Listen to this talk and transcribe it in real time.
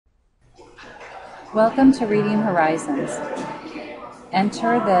Welcome to Reading Horizons.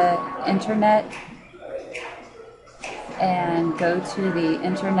 Enter the internet and go to the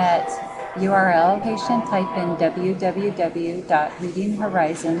internet URL location. Type in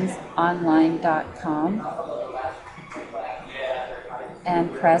www.readinghorizonsonline.com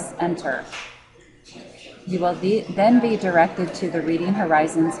and press enter. You will then be directed to the Reading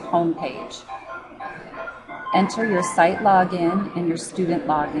Horizons homepage. Enter your site login and your student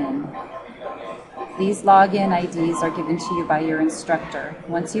login. These login IDs are given to you by your instructor.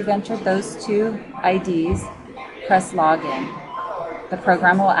 Once you've entered those two IDs, press login. The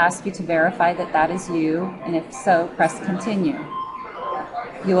program will ask you to verify that that is you, and if so, press continue.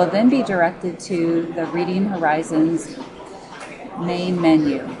 You will then be directed to the Reading Horizons main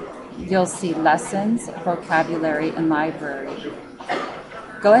menu. You'll see Lessons, Vocabulary, and Library.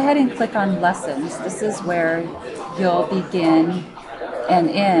 Go ahead and click on Lessons. This is where you'll begin and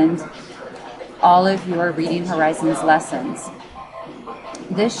end all of your Reading Horizons lessons.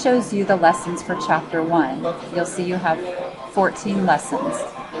 This shows you the lessons for Chapter 1. You'll see you have 14 lessons,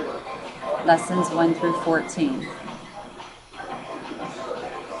 lessons 1 through 14.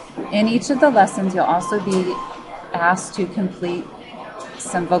 In each of the lessons, you'll also be asked to complete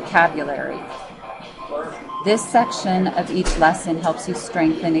some vocabulary. This section of each lesson helps you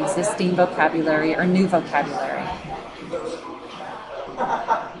strengthen existing vocabulary or new vocabulary.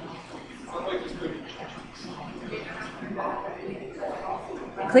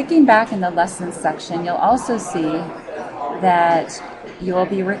 Clicking back in the lessons section, you'll also see that you will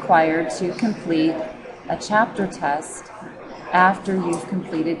be required to complete a chapter test after you've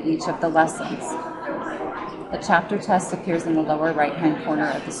completed each of the lessons. The chapter test appears in the lower right-hand corner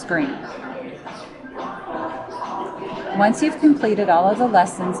of the screen. Once you've completed all of the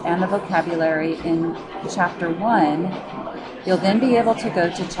lessons and the vocabulary in Chapter 1, you'll then be able to go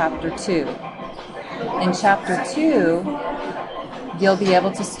to Chapter 2. In Chapter 2, you'll be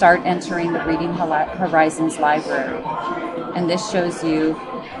able to start entering the Reading Horizons library. And this shows you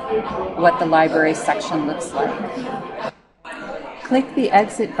what the library section looks like. Click the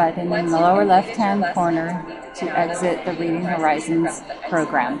exit button in the lower left-hand corner to exit the Reading Horizons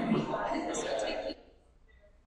program.